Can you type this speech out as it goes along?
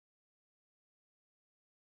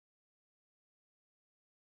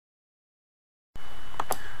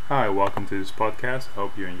Hi, welcome to this podcast.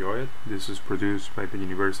 Hope you enjoy it. This is produced by the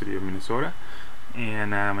University of Minnesota,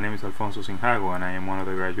 and my name is Alfonso Sinjago, and I am one of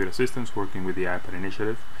the graduate assistants working with the iPad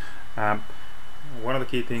initiative. One of the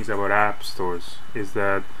key things about app stores is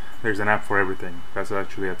that there's an app for everything. That's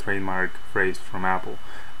actually a trademark phrase from Apple.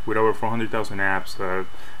 With over 400,000 apps,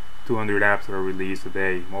 200 apps that are released a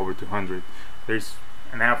day, over 200, there's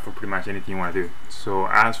an app for pretty much anything you want to do. So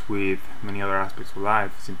as with many other aspects of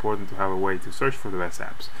life, it's important to have a way to search for the best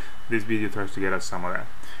apps. This video tries to get us some of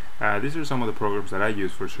that. These are some of the programs that I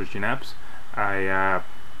use for searching apps. I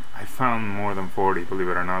found more than 40, believe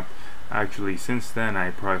it or not. Actually, since then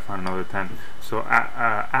I probably found another 10. So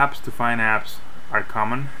apps to find apps are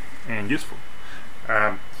common and useful.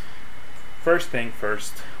 First thing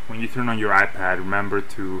first, when you turn on your iPad, remember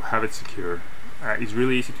to have it secure. It's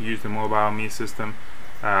really easy to use the mobile Me system.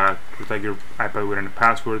 Protect your iPad with a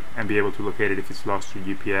password and be able to locate it if it's lost through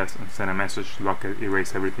GPS and send a message, lock it,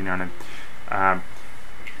 erase everything on it.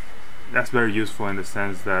 That's very useful in the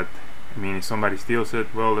sense that, if somebody steals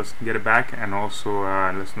it, well, let's get it back, and also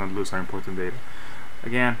let's not lose our important data.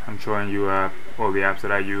 Again, I'm showing you all the apps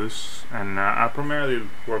that I use, and I primarily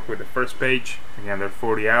work with the first page. Again, there are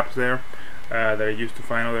 40 apps there that I use to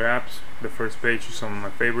find other apps. The first page is some of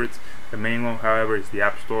my favorites. The main one, however, is the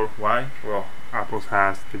App Store. Why? Well, Apple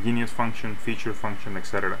has the Genius function, feature function,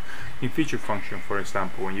 etc. In feature function, for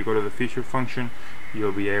example, when you go to the feature function,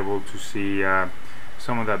 you'll be able to see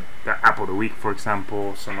some of the app of the week, for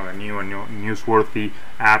example, some of the new and newsworthy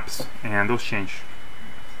apps, and those change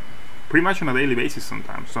pretty much on a daily basis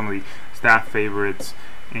sometimes. Some of the staff favorites,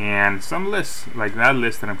 and some lists, like that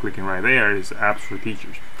list that I'm clicking right there, is apps for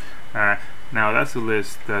teachers. Now that's a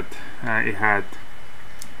list that it had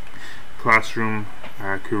classroom,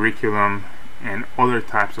 curriculum, and other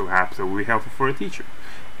types of apps that would be helpful for a teacher.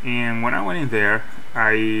 And when I went in there,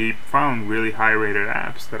 I found really high rated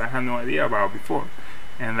apps that I had no idea about before,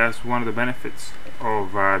 and that's one of the benefits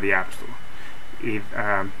of the App Store. If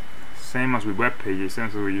same as with web pages, same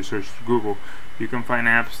as when you search Google, you can find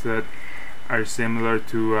apps that are similar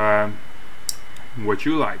to what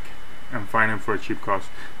you like and find them for a cheap cost.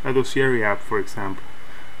 The Dossier app, for example,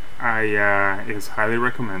 is highly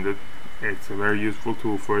recommended. It's a very useful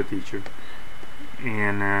tool for a teacher,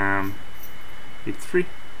 and it's free,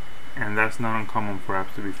 and that's not uncommon for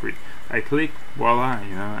apps to be free. I click, voila,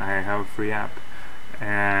 I have a free app,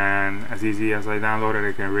 and as easy as I download it,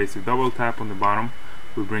 I can erase it. Double tap on the bottom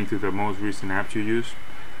will bring to the most recent apps you use.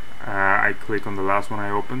 I click on the last one I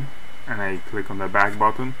opened, and I click on the back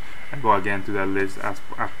button. I go again to that list as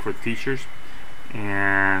app for teachers,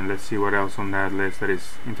 and let's see what else on that list that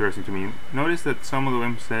is interesting to me. Notice that some of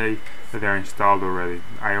them say that they're installed already.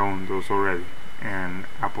 I own those already, and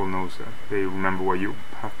Apple knows that. They remember what you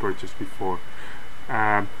have purchased before.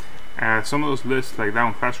 Some of those lists, like that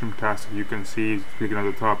one, classroom tasks, you can see, clicking on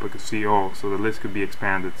the top, I can see all, so the list could be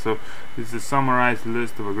expanded. So this is a summarized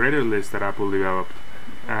list of a greater list that Apple developed.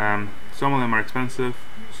 Some of them are expensive,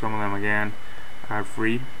 some of them again are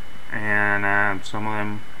free, and some of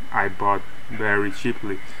them I bought very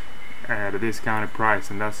cheaply at a discounted price,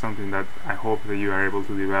 and that's something that I hope that you are able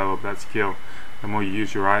to develop, that skill, the more you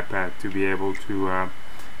use your iPad, to be able to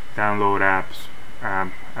download apps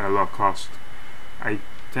at a low cost. I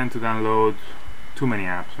tend to download too many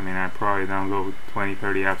apps. I probably download 20-30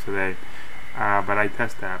 apps a day, but I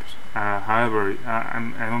test apps. However,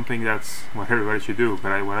 I don't think that's what everybody should do,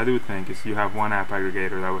 but what I do think is you have one app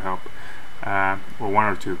aggregator that will help, or one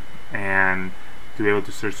or two, and to be able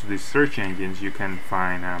to search these search engines, you can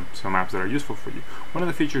find some apps that are useful for you. One of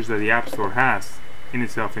the features that the App Store has in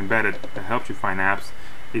itself embedded that helps you find apps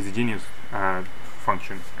is the Genius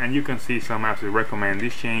function, and you can see some apps that recommend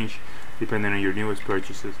this change depending on your newest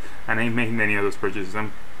purchases. And I made many of those purchases.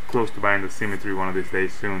 I'm close to buying the Symmetry one of these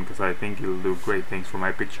days soon, because I think it'll do great things for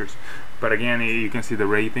my pictures. But again, you can see the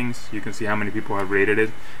ratings, you can see how many people have rated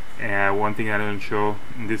it. One thing I don't show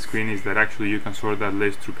in this screen is that actually you can sort that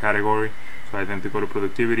list through category. So I tend to go to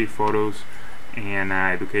productivity, photos, and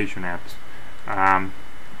education apps.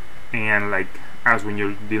 And like as when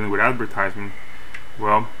you're dealing with advertising,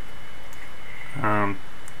 well,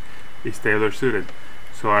 it's tailor suited.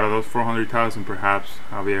 So out of those 400,000, perhaps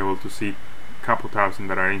I'll be able to see a couple thousand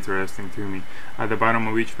that are interesting to me. At the bottom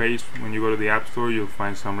of each page, when you go to the App Store, you'll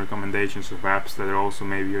find some recommendations of apps that are also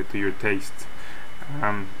maybe to your taste.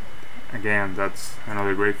 Again, that's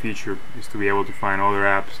another great feature, is to be able to find other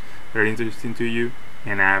apps that are interesting to you,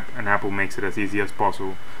 and Apple makes it as easy as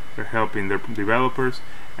possible. They're helping their developers,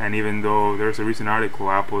 and even though there's a recent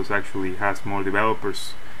article, Apple actually has more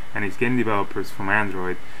developers, and it's getting developers from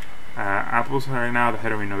Android. Apple's right now the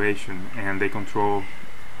head of innovation, and they control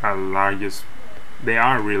the largest they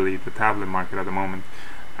are really the tablet market at the moment.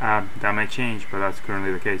 That may change, but that's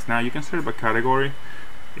currently the case. Now you can sort by category.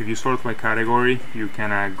 If you sort by category, you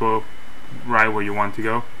can go right where you want to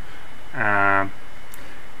go,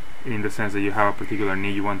 in the sense that you have a particular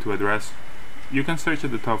need you want to address. You can search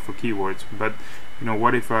at the top for keywords, but you know,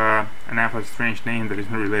 what if an app has a strange name that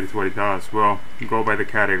isn't related to what it does? Well, go by the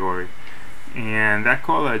category. And that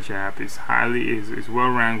college app is well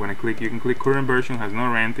ranked. When you can click current version, has no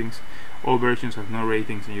ratings, all versions have no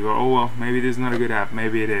ratings, and you go, oh well, maybe this is not a good app,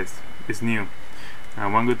 maybe it is, it's new.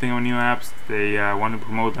 One good thing on new apps, they want to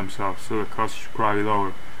promote themselves, so the cost should probably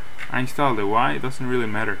lower. I installed it. Why? It doesn't really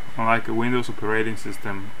matter. Unlike a Windows operating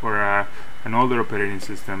system or an older operating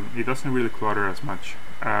system, it doesn't really clutter as much.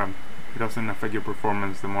 It doesn't affect your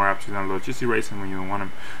performance the more apps you download. Just erase them when you don't want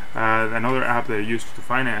them. Another app that I use to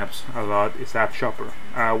find apps a lot is App Shopper.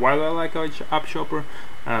 Why do I like App Shopper?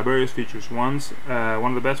 Various features. One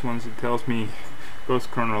of the best ones, it tells me, goes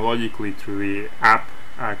chronologically through the app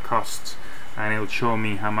costs, and it'll show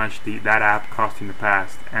me how much that app cost in the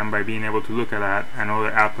past. And by being able to look at that and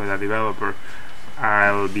other app by that developer,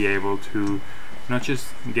 I'll be able to not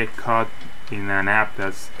just get caught in an app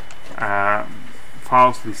that's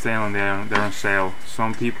falsely selling their own sale.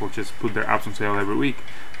 Some people just put their apps on sale every week.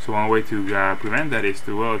 So one way to prevent that is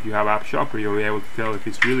to, well, if you have App Shopper, you'll be able to tell if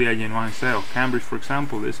it's really a genuine sale. Cambridge, for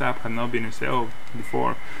example, this app had not been in sale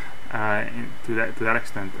before to that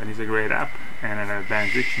extent, and it's a great app and an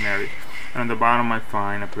advanced dictionary. And on the bottom I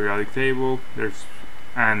find a periodic table. There's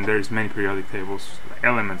many periodic tables.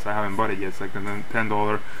 Elements, I haven't bought it yet. It's like the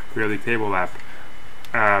 $10 periodic table app,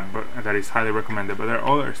 but that is highly recommended. But there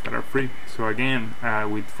are others that are free. So again,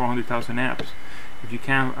 with 400,000 apps, if you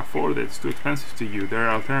can't afford it, it's too expensive to you, there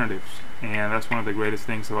are alternatives, and that's one of the greatest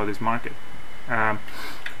things about this market.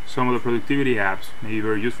 Some of the productivity apps may be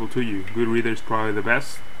very useful to you. Goodreader is probably the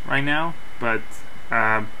best right now, but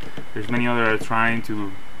there's many others that are trying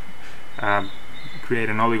to create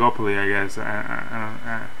an oligopoly, I guess,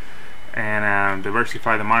 and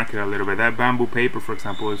diversify the market a little bit. That Bamboo Paper, for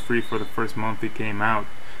example, is free for the first month it came out,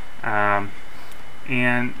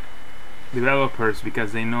 and developers,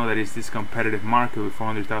 because they know that it's this competitive market with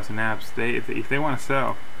 400,000 apps, if they want to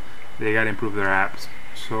sell, they got to improve their apps.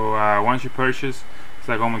 So once you purchase, it's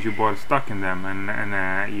like almost you bought stock in them,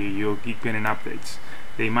 and you'll keep getting updates.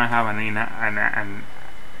 They might have an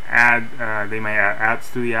ad, they may add ads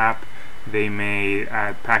to the app, they may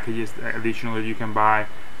add packages additional that you can buy,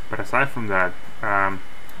 but aside from that, I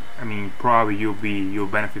mean, probably you'll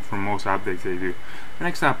benefit from most updates they do. The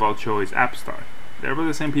next app I'll show is AppStart. They're by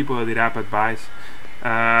the same people that did App Advice.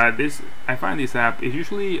 I find this app is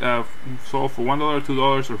usually sold for $1,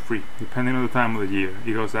 $2, or free, depending on the time of the year.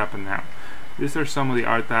 It goes up and down. These are some of the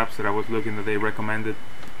art apps that I was looking that they recommended.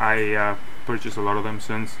 I purchased a lot of them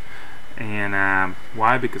since. And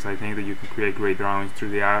why? Because I think that you can create great drawings through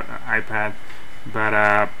the iPad.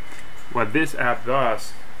 But what this app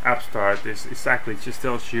does, AppStart, is exactly, it just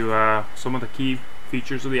tells you some of the key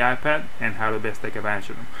features of the iPad and how to best take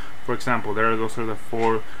advantage of them. For example, those are the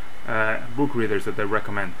 4 book readers that they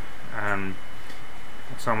recommend.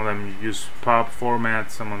 Some of them use PUB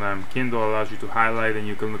format, some of them Kindle allows you to highlight, and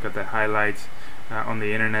you can look at the highlights on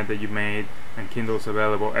the internet that you made, and Kindle's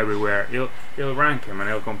available everywhere. It'll rank them and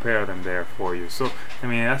it'll compare them there for you. So I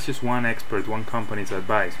mean, that's just one expert, one company's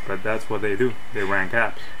advice, but that's what they do. They rank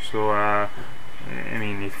apps. So I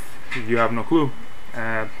mean, if you have no clue,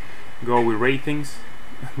 go with ratings,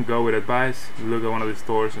 go with advice, look at one of the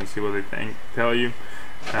stores and see what they tell you.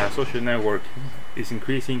 Social network is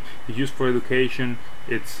increasing. It's used for education.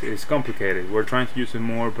 It's complicated. We're trying to use it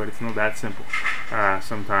more, but it's not that simple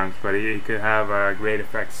sometimes. But it could have great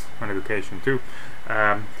effects on education too.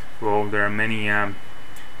 Well, there are many.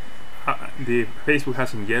 The Facebook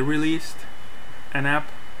hasn't yet released an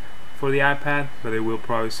app for the iPad, but it will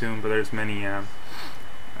probably soon. But there's many apps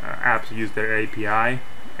that use their API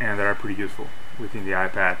and that are pretty useful within the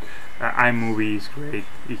iPad. iMovie is great.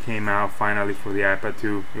 It came out finally for the iPad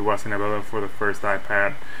too. It wasn't available for the first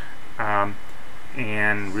iPad.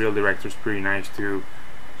 And Real Director is pretty nice too.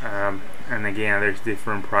 And again, there's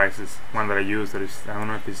different prices. One that I use that is, I don't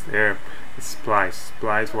know if it's there, it's Splice.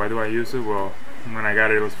 Splice, why do I use it? Well, when I got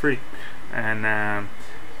it, it was free. And then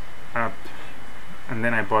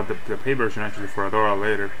I bought the paid version actually for $1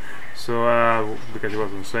 later. So because it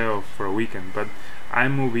was on sale for a weekend. But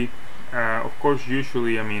iMovie, of course,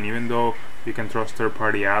 usually, I mean, even though you can trust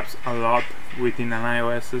third-party apps a lot within an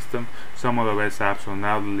iOS system, some of the best apps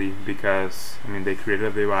undoubtedly, because I mean, they created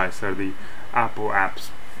a device, are the Apple apps,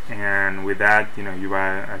 and with that, you know, you buy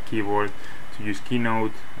a keyboard to use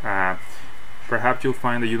Keynote, perhaps you'll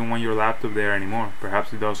find that you don't want your laptop there anymore.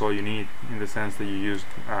 Perhaps it does all you need, in the sense that you used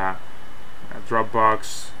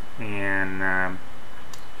Dropbox and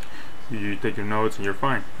you take your notes and you're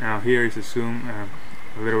fine. Now here is a zoom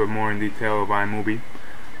a little bit more in detail of iMovie.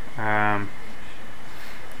 Now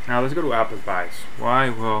let's go to Applebyte. Why?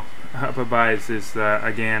 Well, Applebyte is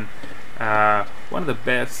again one of the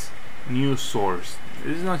best news source.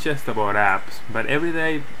 This is not just about apps, but every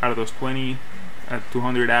day out of those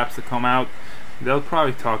 200 apps that come out, they'll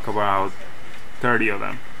probably talk about 30 of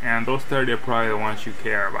them, and those 30 are probably the ones you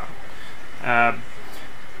care about.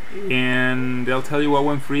 And they'll tell you what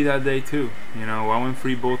went free that day too. You know, what went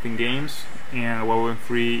free both in games and what went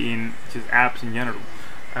free in just apps in general.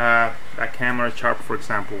 That camera Sharp, for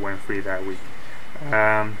example, went free that week,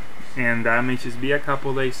 and that may just be a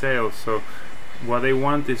couple day sales. So what they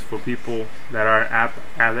want is for people that are app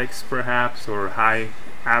addicts perhaps, or high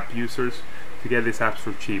app users, to get these apps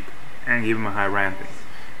for cheap and give them a high rating.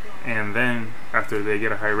 And then after they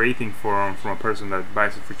get a high rating from a person that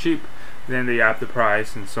buys it for cheap, then they up the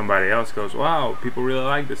price and somebody else goes, wow, people really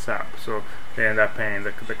like this app, so they end up paying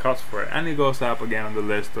the cost for it, and it goes up again on the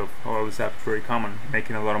list of, oh, this app is very common,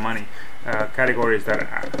 making a lot of money. Categories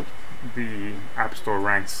that the App Store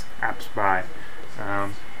ranks apps by.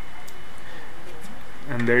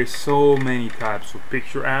 And there's so many types of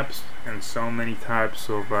picture apps and so many types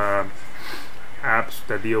of apps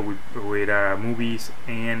that deal with movies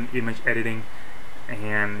and image editing.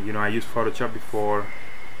 And you know, I used Photoshop before,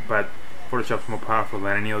 but Photoshop's more powerful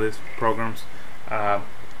than any of these programs.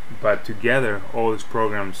 But together, all these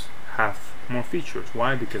programs have more features.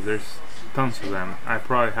 Why? Because there's tons of them. I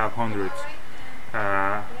probably have hundreds.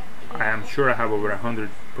 I am sure I have over 100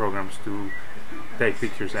 programs to take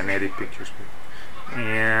pictures and edit pictures with.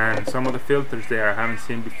 And some of the filters there I haven't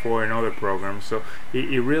seen before in other programs, so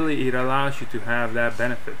it really allows you to have that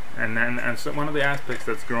benefit. And so one of the aspects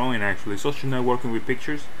that's growing, actually, social networking with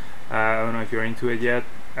pictures. I don't know if you're into it yet.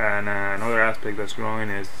 And another aspect that's growing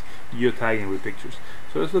is geotagging with pictures.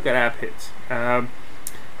 So let's look at app hits.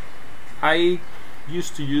 I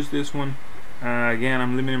used to use this one. Again,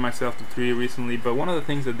 I'm limiting myself to 3 recently, but one of the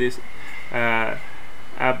things that this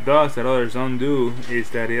app does that others don't do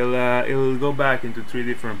is that it'll go back into 3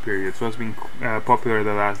 different periods. So it's been popular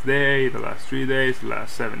the last day, the last 3 days, the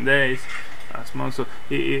last 7 days, last month. So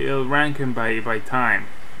it'll rank them by time.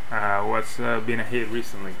 What's been a hit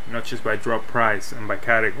recently, not just by drop price and by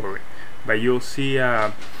category, but you'll see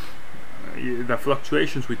the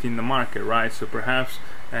fluctuations within the market, right? So perhaps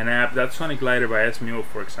an app, that Sonic Lighter by S-Mule,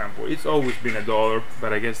 for example, it's always been $1,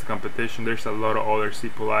 but I guess the competition, there's a lot of other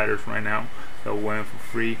Zippo lighters right now that went for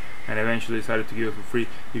free and eventually decided to give it for free.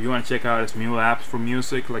 If you want to check out S-Mule apps for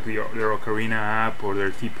music, like their Ocarina app or their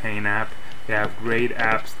T-Pain app, they have great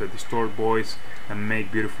apps that distort voice and make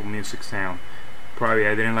beautiful music sound. Probably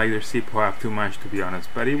I didn't like their Zippo app too much, to be honest,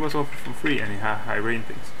 but it was offered for free and it had high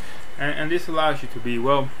ratings. And this allows you to be,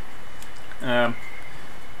 well,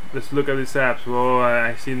 let's look at these apps. Well,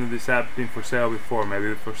 I've seen that this app's been for sale before,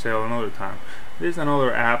 maybe for sale another time. There's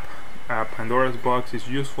another app, Pandora's Box. Is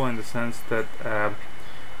useful in the sense that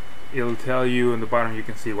it'll tell you on the bottom, you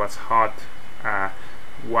can see what's hot,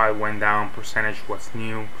 what went down, percentage, what's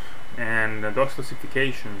new, and those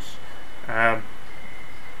classifications are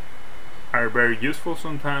very useful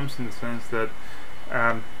sometimes, in the sense that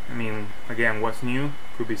I mean, again, what's new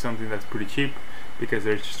could be something that's pretty cheap because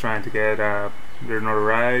they're just trying to get their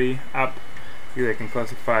notoriety up. They can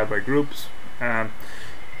classify by groups.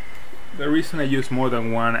 The reason I use more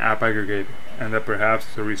than one app aggregator, and that perhaps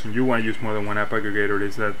is the reason you want to use more than one app aggregator,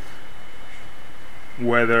 is that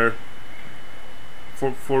whether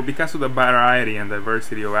because of the variety and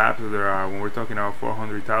diversity of apps that there are, when we're talking about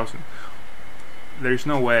 400,000, there's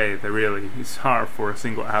no way that really it's hard for a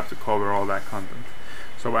single app to cover all that content.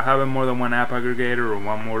 So by having more than one app aggregator or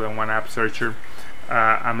more than one app searcher,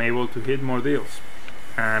 I'm able to hit more deals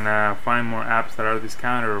and find more apps that are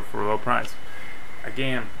discounted or for a low price.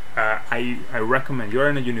 Again, I recommend, you're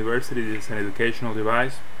in a university, this is an educational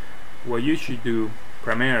device, what you should do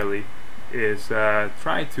primarily is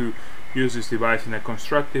try to use this device in a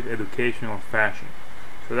constructive educational fashion.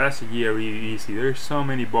 So that's very easy. There's so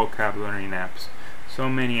many vocab learning apps, so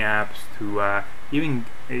many apps to even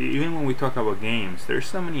when we talk about games, there's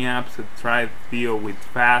so many apps that try to deal with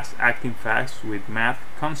acting fast with math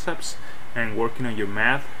concepts and working on your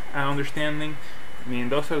math understanding. I mean,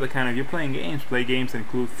 those are the kind of, you're playing games, play games that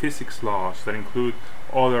include physics laws, that include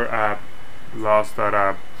other laws that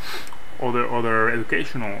are other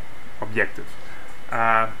educational objectives.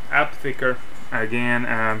 AppThicker,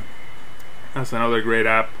 again, that's another great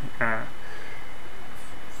app.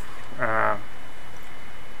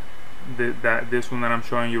 this one that I'm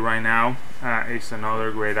showing you right now is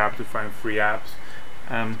another great app to find free apps.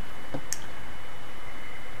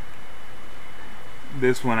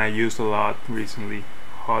 This one I used a lot recently,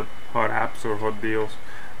 hot apps or hot deals.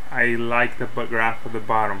 I like the graph at the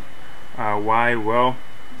bottom. Why? Well,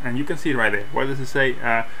 and you can see it right there. What does it say?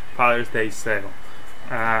 Father's Day sale.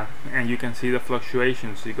 And you can see the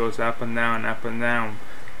fluctuations. It goes up and down,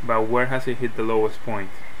 but where has it hit the lowest point?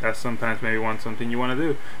 That's sometimes maybe something you want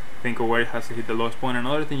to do. Think of where it has to hit the lowest point.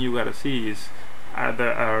 Another thing you gotta see is are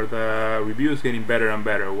the reviews getting better and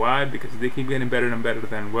better? Why? Because they keep getting better and better.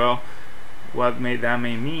 Then, well, what that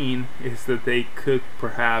may mean is that they could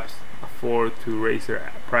perhaps afford to raise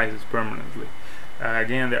their prices permanently.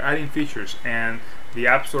 Again, they're adding features, and the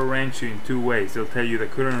App Store ranks you in two ways. They'll tell you the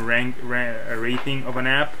current rating of an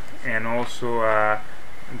app, and also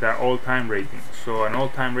the all-time rating. So an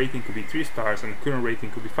all-time rating could be 3 stars, and the current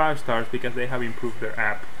rating could be 5 stars because they have improved their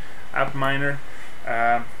app. AppMiner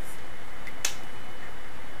has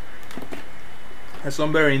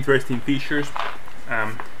some very interesting features.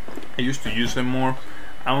 I used to use them more.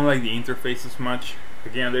 I don't like the interface as much.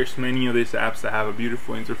 Again, there's many of these apps that have a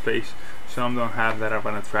beautiful interface. Some don't have that of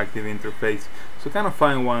an attractive interface. So kind of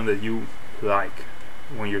find one that you like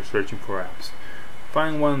when you're searching for apps.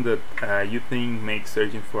 Find one that you think makes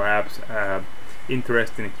searching for apps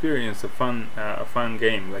interesting experience, a fun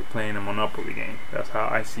game, like playing a Monopoly game. That's how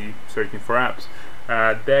I see searching for apps.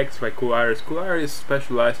 Dex by Cool Iris. Cool Iris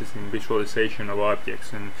specializes in visualization of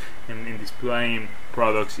objects and in displaying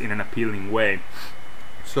products in an appealing way.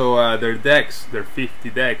 So their decks, their 50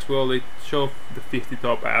 decks, well, they show the 50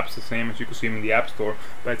 top apps the same as you can see them in the App Store,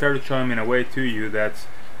 but I try to show them in a way to you that's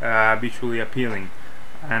visually appealing,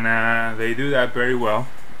 and they do that very well.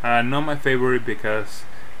 Not my favorite because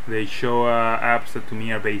they show apps that to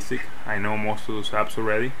me are basic. I know most of those apps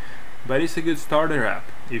already, but it's a good starter app.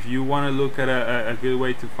 If you want to look at a good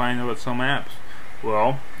way to find out some apps,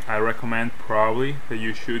 well, I recommend probably that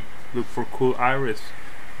you should look for Cool Iris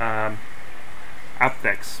app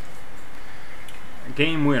decks.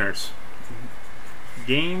 Game winners.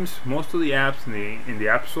 Games. Most of the apps in the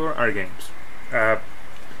App Store are games.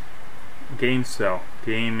 Games sell.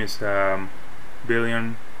 Game is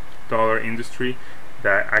 $billion industry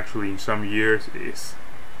that actually in some years is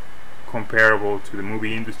comparable to the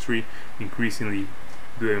movie industry, increasingly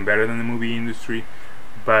doing better than the movie industry.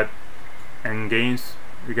 And games,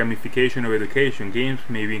 the gamification of education, games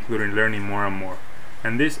may be included in learning more and more.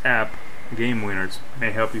 And this app, Game Winners,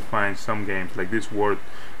 may help you find some games like this word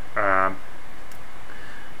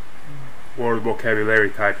vocabulary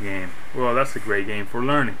type game. Well, that's a great game for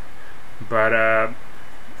learning, but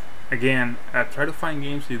again, try to find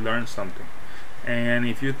games you learn something. And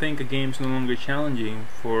if you think a game's no longer challenging,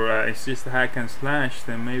 it's just a hack and slash,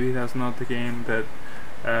 then maybe that's not the game that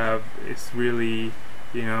is really,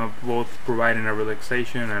 both providing a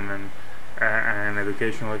relaxation and an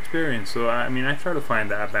educational experience. So I mean, I try to find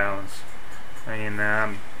that balance. I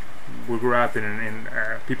mean, we grew up in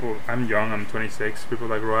people. I'm young. I'm 26. People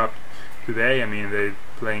that grow up today, I mean, they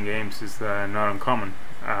playing games is not uncommon,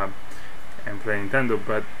 and play Nintendo.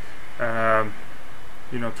 But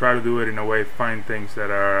try to do it in a way, find things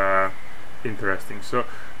that are interesting. So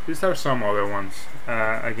these are some other ones.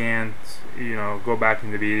 Again, go back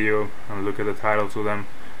in the video and look at the titles of them,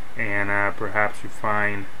 and perhaps you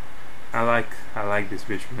find I like this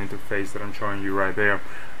visual interface that I'm showing you right there.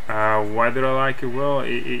 Why did I like it? Well,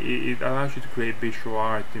 it allows you to create visual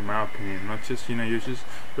art, in my opinion. Not just you're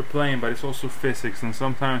playing, but it's also physics. And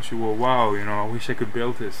sometimes you go, wow, I wish I could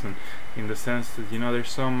build this. And in the sense that there's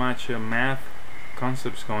so much math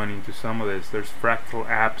concepts going into some of this. There's fractal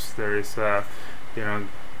apps. There is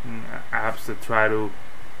apps that try to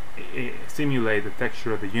simulate the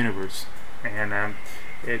texture of the universe, and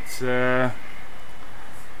it's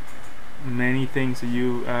many things that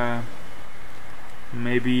you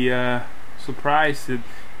may be surprised.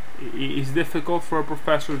 It's difficult for a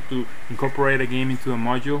professor to incorporate a game into a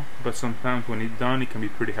module, but sometimes when it's done, it can be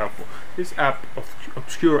pretty helpful. This app,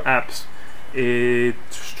 Obscure Apps, it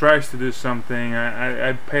tries to do something.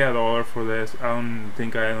 I pay $1 for this. I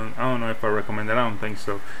don't know if I recommend it. I don't think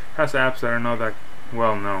so. It has apps that are not that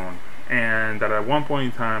well known, and that at one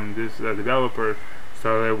point in time, this developer,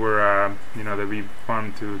 so they were they'd be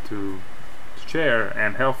fun to share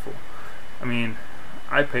and helpful. I mean,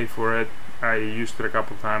 I paid for it. I used it a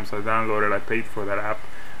couple times. I downloaded. I paid for that app.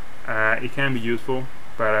 It can be useful,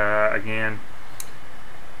 but again,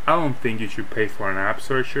 I don't think you should pay for an app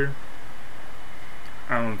searcher.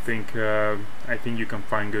 I don't think I think you can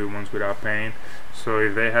find good ones without paying. So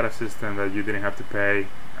if they had a system that you didn't have to pay,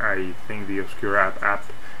 I think the Obscure app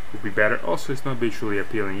would be better. Also, it's not visually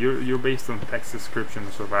appealing. You're based on text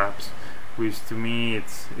descriptions of apps, which to me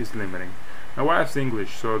it's limiting. My wife's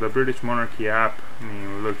English, so the British Monarchy app, I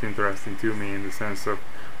mean, looked interesting to me in the sense of,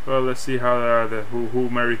 well, let's see how who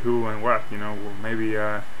married who and what, you know. Well, maybe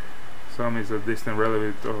some is a distant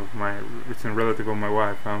relative of my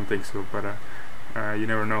wife. I don't think so, but you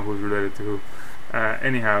never know who's related to who.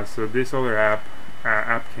 Anyhow, so this other app,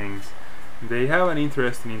 App Kings, they have an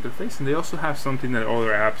interesting interface, and they also have something that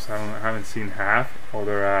other apps I haven't seen have,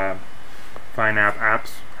 other fine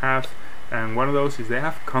apps have, and one of those is they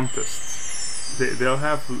have contests. They'll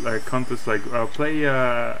have like contests like play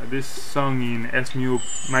this song in SMU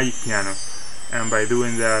Magic Piano, and by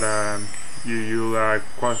doing that you'll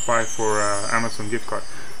qualify for Amazon gift card.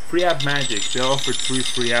 Free App Magic, they offer 3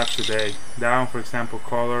 free apps a day. That one, for example,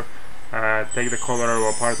 color, take the color out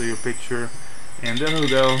of a part of your picture, and then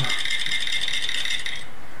they'll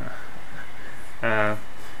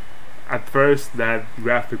at first that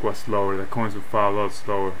graphic was slower, the coins would fall a lot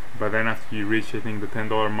slower, but then after you reach, I think, the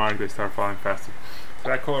 $10 mark, they start falling faster. So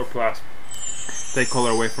that Color Plus, take color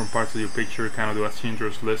away from parts of your picture, kind of do a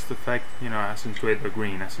Schindler's List effect, you know, accentuate the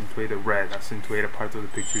green, accentuate the red, accentuate a part of the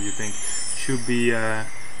picture you think should be, I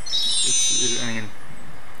mean,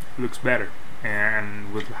 looks better,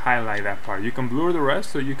 and would highlight that part. You can blur the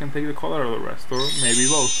rest, or you can take the color of the rest, or maybe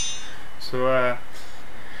both. So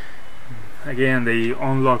again, they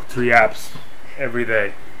unlock 3 apps every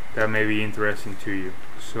day that may be interesting to you.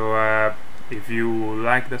 So if you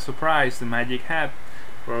like the surprise, the magic hat,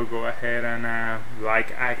 well, go ahead and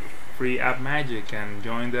like Free App Magic and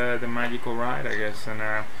join the magical ride, I guess,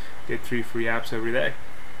 and get 3 free apps every day.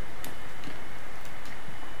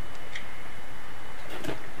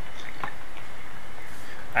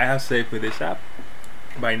 I have saved with this app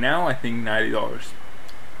by now, I think, $90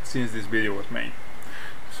 since this video was made.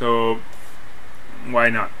 So why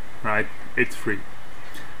not, right? It's free.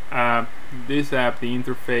 This app, the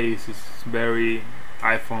interface is very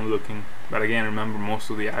iPhone looking, but again, remember, most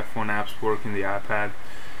of the iPhone apps work in the iPad.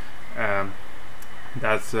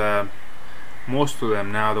 That's most of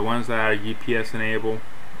them now. The ones that are GPS enabled,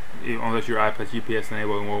 unless your iPad GPS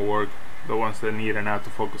enabled, won't work. The ones that need an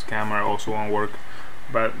autofocus camera also won't work.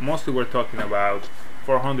 But mostly we're talking about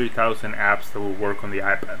 400,000 apps that will work on the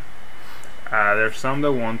iPad. There's some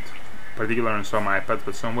that won't, particularly on some iPads,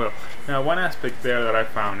 but some will. Now, one aspect there that I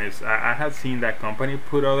found is I had seen that company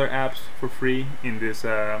put other apps for free in this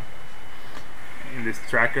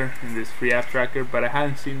tracker, in this free app tracker, but I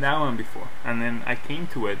hadn't seen that one before. And then I came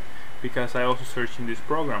to it because I also searched in this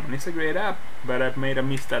program, and it's a great app, but I've made a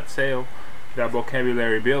miss that sale, that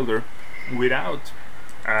vocabulary builder, without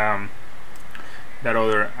that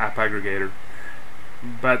other app aggregator.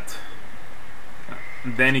 But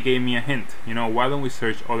then it gave me a hint, you know, why don't we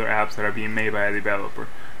search other apps that are being made by a developer?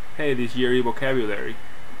 Hey, this year vocabulary,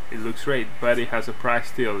 it looks great, but it has a price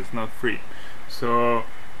still, it's not free. So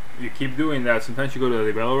you keep doing that. Sometimes you go to the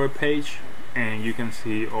developer page and you can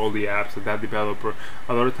see all the apps that developer,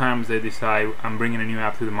 a lot of times they decide, I'm bringing a new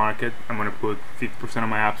app to the market, I'm going to put 50% of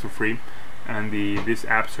my apps for free, and this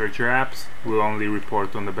app searcher apps will only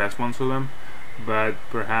report on the best ones of them. But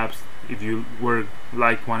perhaps if you were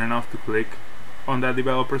like one enough to click on that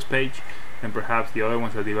developer's page, then perhaps the other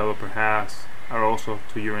ones that developer has are also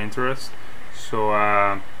to your interest. So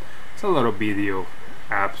it's a lot of video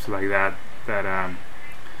apps like that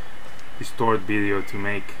distort video to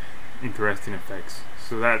make interesting effects.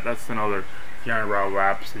 So that's another genre of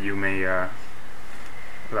apps that you may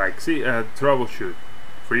like. See, Troubleshoot,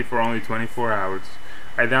 free for only 24 hours.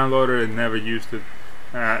 I downloaded it, never used it.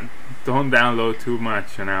 Don't download too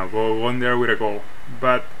much, you know, go on there with a goal.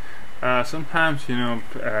 But sometimes, you know,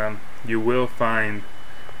 you will find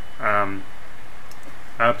apps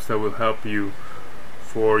that will help you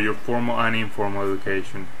for your formal and informal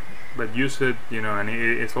education. But use it, you know, and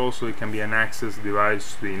it can be an access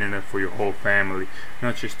device to the internet for your whole family,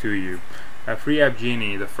 not just to you. Free App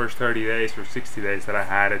Genie, the first 30 days or 60 days that I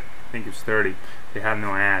had it, I think it's 30, they had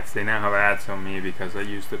no ads. They now have ads on me because I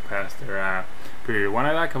used it past their period. What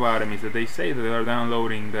I like about them is that they say that they're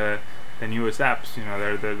downloading the newest apps. You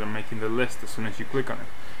know, they're making the list as soon as you click on it.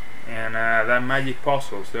 And that Magic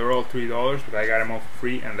Puzzles, they're all $3, but I got them all for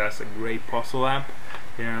free, and that's a great puzzle app.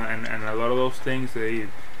 You know, and a lot of those things, they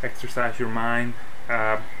exercise your mind.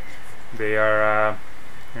 They are,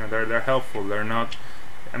 you know, they're helpful. They're not.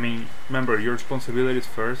 I mean, remember, your responsibilities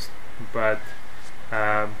first, but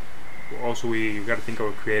also we got to think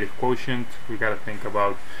about creative quotient. We got to think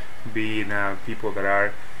about being people that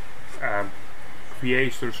are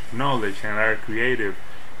creators of knowledge and are creative,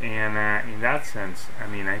 and in that sense, I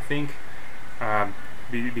mean, I think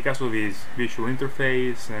because of his visual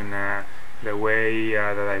interface and the way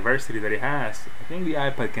the diversity that it has, I think the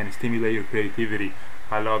iPad can stimulate your creativity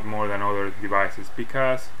a lot more than other devices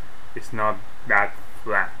because it's not that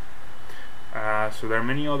flat. So there are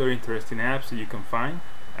many other interesting apps that you can find.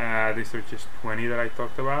 These are just 20 that I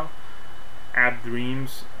talked about. App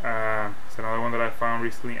Dreams, it's another one that I found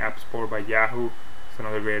recently. App Store by Yahoo, it's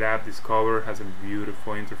another great app. Discover has a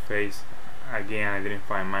beautiful interface. Again, I didn't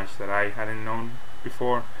find much that I hadn't known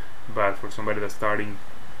before, but for somebody that's starting,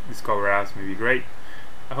 Discover apps may be great.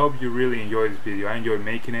 I hope you really enjoyed this video. I enjoyed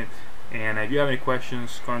making it, and if you have any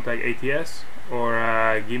questions, contact ATS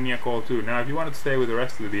or give me a call too. Now if you wanted to stay with the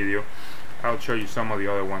rest of the video, I'll show you some of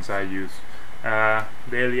the other ones I use.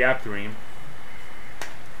 Daily App Dream.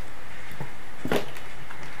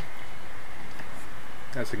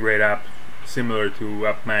 That's a great app, similar to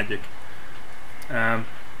App Magic.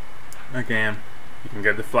 Again, you can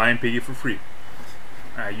get the Flying Piggy for free.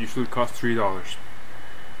 Usually costs $3.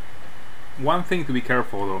 One thing to be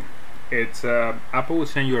careful though, it's Apple will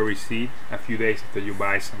send you a receipt a few days after you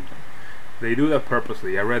buy something. They do that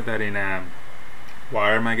purposely. I read that in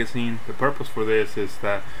Wire magazine. The purpose for this is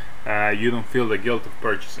that you don't feel the guilt of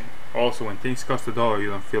purchasing. Also, when things cost $1, you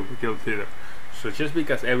don't feel the guilt either. So just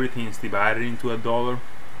because everything is divided into $1,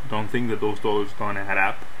 don't think that those dollars don't add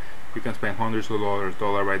up. You can spend hundreds of dollars,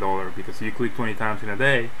 dollar by dollar, because if you click 20 times in a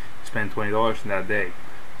day, you spend $20 in that day.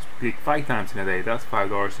 Click 5 times in a day, that's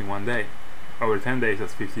 $5 in one day. Over 10 days,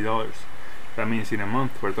 that's $50. That means in a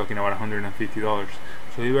month, we're talking about $150.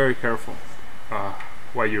 So be very careful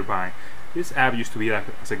what you're buying. This app used to be like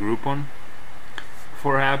as a Groupon.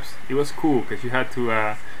 For apps, it was cool because you had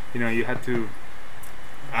to, you had to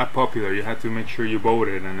app popular. You had to make sure you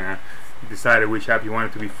voted and decided which app you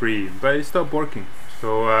wanted to be free. But it stopped working.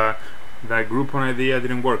 So that Groupon idea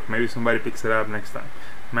didn't work. Maybe somebody picks it up next time.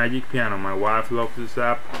 Magic Piano. My wife loves this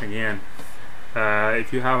app. Again,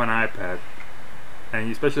 if you have an iPad, and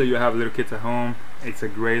especially you have little kids at home, it's a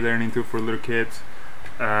great learning tool for little kids.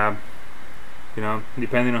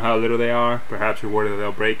 Depending on how little they are, perhaps you're worried that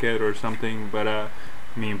they'll break it or something, but I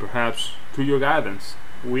mean, perhaps through your guidance,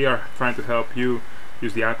 we are trying to help you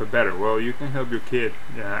use the iPad better. Well, you can help your kid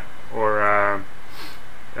or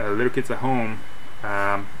little kids at home,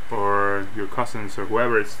 or your cousins or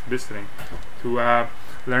whoever is visiting, to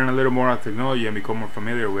learn a little more about technology and become more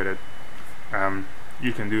familiar with it.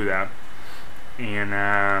 You can do that,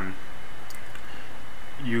 and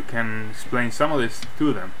you can explain some of this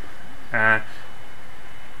to them. I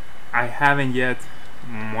haven't yet.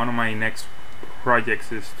 One of my next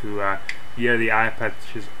projects is to get the iPad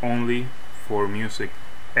just only for music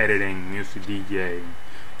editing, music DJing,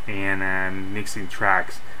 and mixing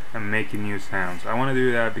tracks and making new sounds. I want to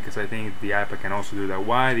do that because I think the iPad can also do that.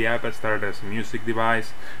 Why? The iPad started as a music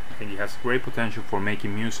device. I think it has great potential for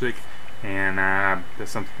making music, and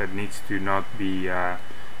that's something that needs to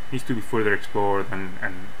be further explored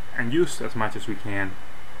and used as much as we can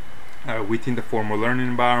within the formal learning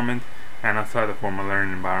environment and outside the formal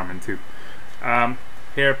learning environment too.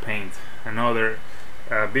 Hair paint, another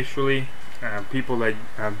visually, people like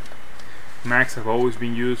Macs have always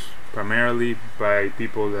been used primarily by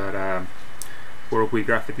people that work with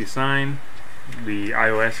graphic design. The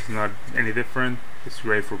iOS is not any different. It's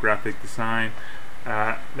great for graphic design.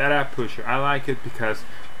 That App Pusher, I like it because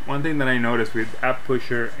one thing that I noticed with App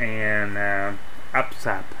Pusher and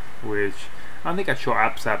AppZap, which I don't think I show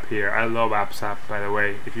AppZap here. I love AppZap, by the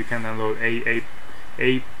way. If you can download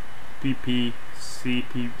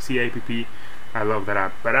AppCapp, I love that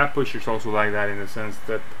app. But App Pusher is also like that in the sense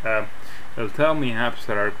that it'll tell me apps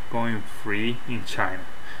that are going free in China,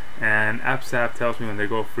 and AppZap tells me when they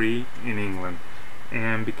go free in England.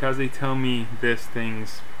 And because they tell me these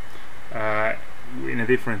things in a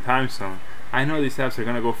different time zone, I know these apps are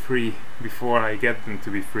gonna go free before I get them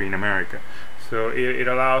to be free in America. So it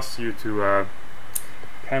allows you to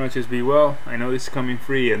kind of just be, well, I know this is coming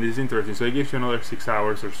free and this is interesting, so it gives you another 6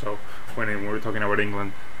 hours or so when we're talking about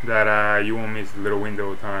England, that you won't miss the little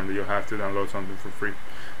window of time that you'll have to download something for free.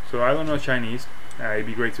 So I don't know Chinese. It'd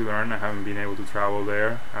be great to learn. I haven't been able to travel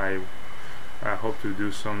there. I hope to do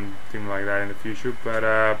something like that in the future, but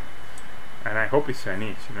and I hope it's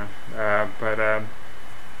Chinese, I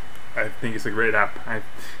think it's a great app. I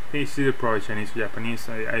think it's either probably Chinese or Japanese.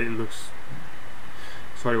 It looks,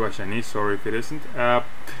 sorry about Chinese, sorry if it isn't.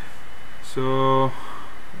 So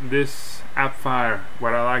this AppFire,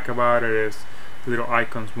 what I like about it is the little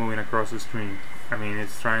icons moving across the screen. I mean,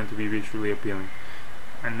 it's trying to be visually appealing.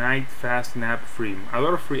 A night fast and app free. A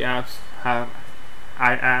lot of free apps have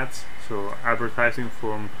iAds, so advertising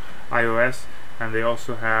from iOS, and they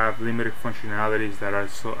also have limited functionalities that are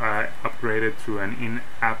upgraded through an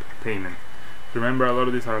in-app payment. Remember, a lot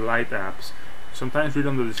of these are light apps. Sometimes read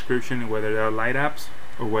on the description whether they are light apps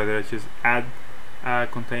or whether it's just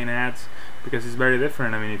contain ads, because it's very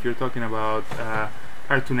different. I mean, if you're talking about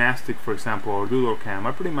Cartoonastic, for example, or DoodleCam,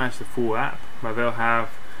 are pretty much the full app, but they'll have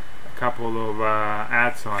a couple of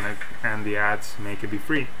ads on it, and the ads make it be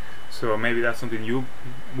free. So maybe that's something you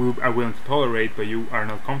are willing to tolerate, but you are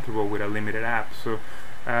not comfortable with a limited app. So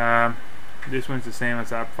this one's the same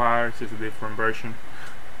as AppFire, it's just a different version.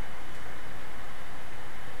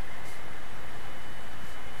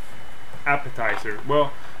 Appetizer.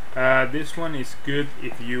 Well, this one is good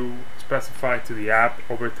if you specify to the app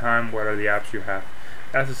over time what are the apps you have.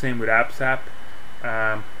 That's the same with AppsApp.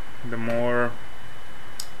 The more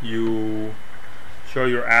you show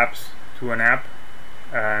your apps to an app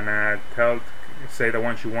and say the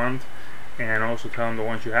ones you want, and also tell them the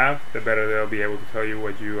ones you have, the better they'll be able to tell you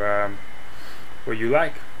what you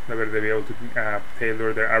like. The better they'll be able to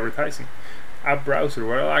tailor their advertising. App browser.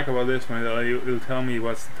 What I like about this one is it'll tell me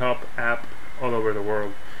what's the top app all over the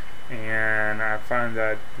world, and I find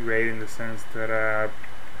that great in the sense that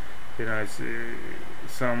you know, it's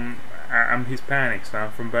I'm Hispanic, so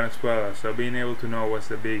I'm from Venezuela, so being able to know what's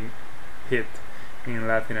the big hit in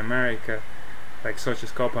Latin America, like such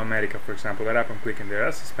as Copa America, for example, that app I'm clicking there,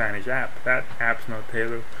 that's a Spanish app. That app's not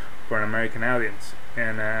tailored for an American audience,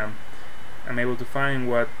 and I'm able to find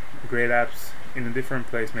what great apps in a different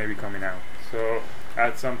place may be coming out. So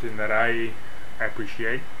that's something that I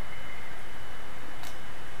appreciate.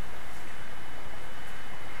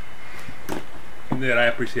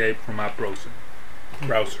 From App Browser.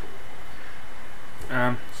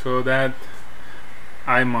 So that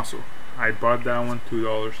iMuscle, I bought that one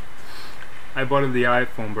 $2. I bought it the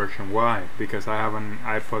iPhone version. Why? Because I have an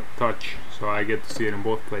iPod Touch, so I get to see it in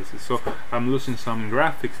both places. So I'm losing some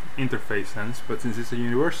graphics interface sense, but since it's a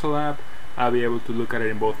universal app, I'll be able to look at it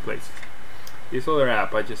in both places. This other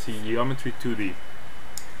app, I just see Geometry 2D.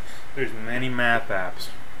 There's many math apps.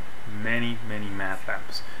 Many math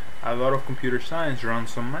apps. A lot of computer science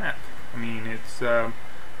runs some math. I mean, it's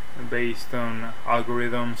based on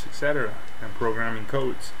algorithms, etc., and programming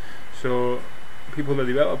codes. So people that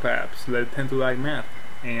develop apps, they tend to like math,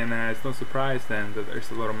 and it's no surprise then that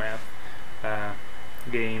there's a lot of math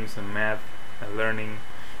games and math learning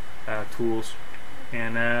tools,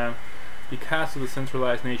 and because of the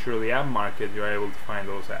centralized nature of the app market, you're able to find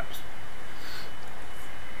those apps.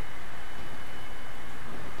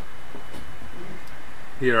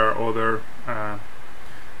 Here are other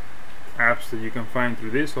apps that you can find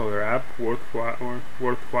through this other app.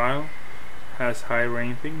 Worthwhile has high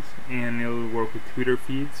rankings, and it'll work with Twitter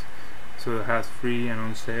feeds, so it has free and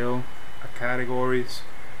on sale categories.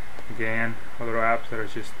 Again, other apps that are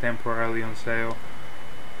just temporarily on sale.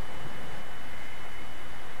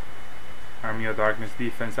 Army of Darkness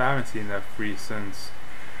Defense, I haven't seen that free since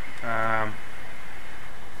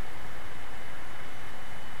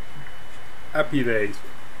Happy Days.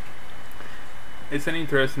 It's an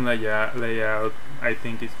interesting layout. I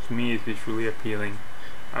think to me it's visually appealing.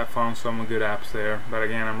 I found some good apps there, but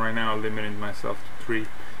again, I'm right now limiting myself to 3,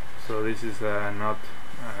 so this is not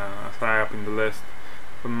as high up in the list.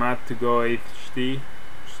 But Math2Go HD,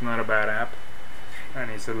 it's not a bad app, and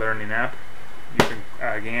it's a learning app. You can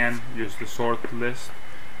again use the sort list,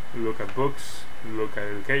 look at books, look at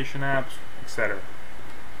education apps, etc.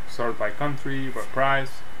 Sort by country, by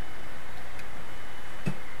price.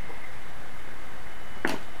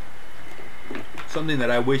 Something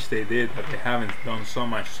that I wish they did, but they haven't done so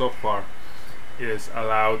much so far, is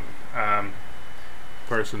allowed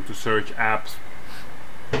person to search apps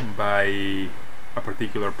by a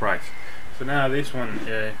particular price. So now this one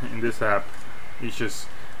in this app, you just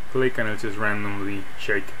click and it just randomly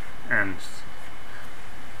shake and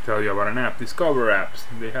tell you about an app. Discover apps.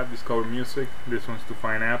 They have Discover Music. This one's to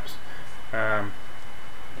find apps.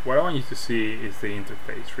 What I want you to see is the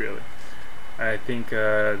interface, really. I think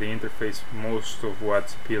the interface most of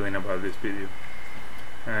what's appealing about this video,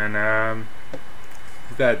 and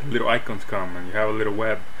that little icons come and you have a little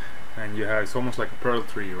web, and you have, it's almost like a Perl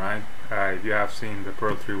tree, right? If you have seen the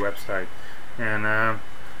Perl tree website, and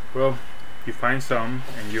well, you find some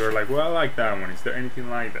and you're like, well, I like that one, is there anything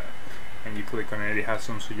like that? And you click on it. It has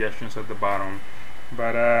some suggestions at the bottom,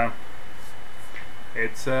 but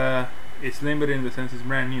it's limited in the sense it's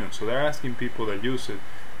brand new, so they're asking people that use it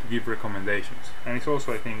to give recommendations, and it's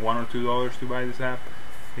also, I think, $1 or $2 to buy this app.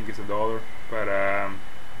 I think it's $1, but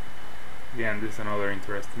again, this is another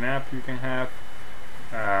interesting app you can have.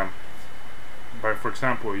 But for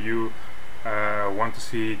example, you want to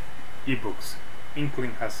see ebooks.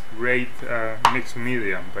 Inkling has great mixed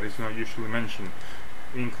media, but it's not usually mentioned.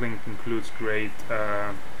 Inkling includes great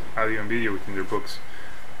audio and video within their books.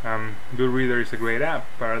 Goodreader is a great app,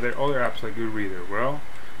 but are there other apps like Goodreader? Well,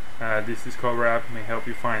 this Discover app may help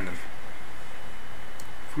you find them.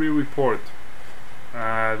 Free Report.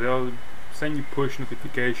 They'll send you push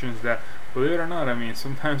notifications that, believe it or not, I mean,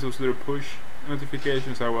 sometimes those little push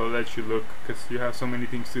notifications are what let you look, because you have so many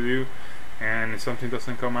things to do, and if something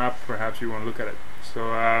doesn't come up, perhaps you won't look at it. So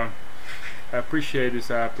I appreciate this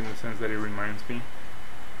app in the sense that it reminds me,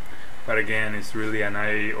 but again, it's really an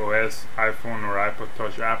iOS, iPhone or iPod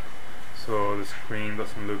Touch app, so the screen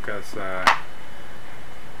doesn't look as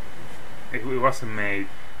it wasn't made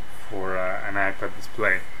for an iPad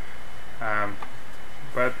display,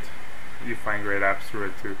 but you find great apps through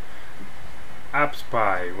it too.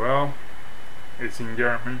 AppSpy, well, it's in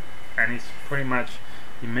German, and it's pretty much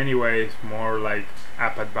in many ways more like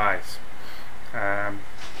App Advice,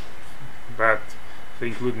 but they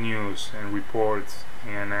include news and reports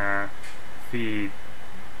and feed,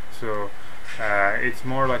 so it's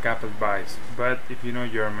more like App Advice, but if you know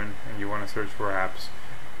German and you want to search for apps,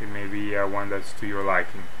 it may be one that's to your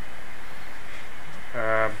liking.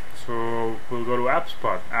 So we'll go to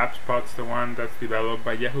AppSpot. AppSpot's the one that's developed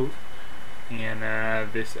by Yahoo, and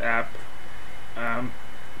this app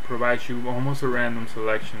provides you almost a random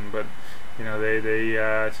selection, but you know, they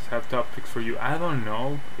just have topics for you. I don't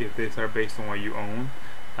know if these are based on what you own.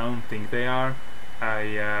 I don't think they are.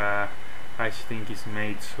 I just think it's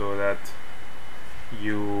made so that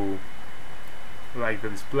you like the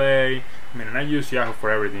display. I mean, and I use Yahoo for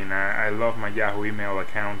everything. I love my Yahoo email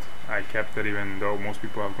account. I kept it even though most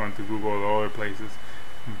people have gone to Google or other places,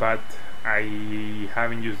 but I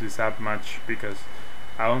haven't used this app much because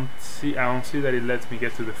I don't see that it lets me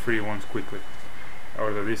get to the free ones quickly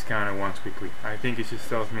or the discounted ones quickly. I think it just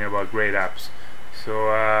tells me about great apps.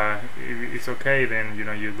 So it's okay, then you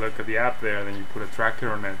know, you look at the app there, then you put a tracker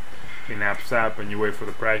on it in Apps App and you wait for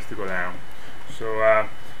the price to go down. So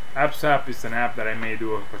Apps App is an app that I may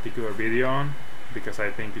do a particular video on, because I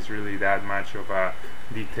think it's really that much of a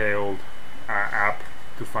detailed app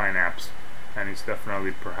to find apps, and it's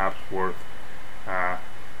definitely perhaps worth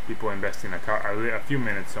people investing a few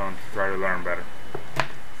minutes on to try to learn better.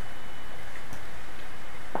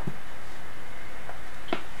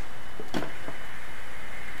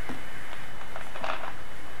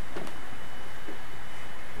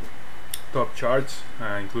 Top charts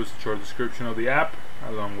includes a short description of the app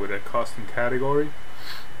along with a custom category,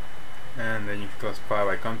 and then you can classify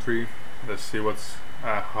by country. Let's see what's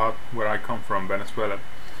hot where I come from, Venezuela.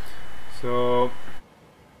 So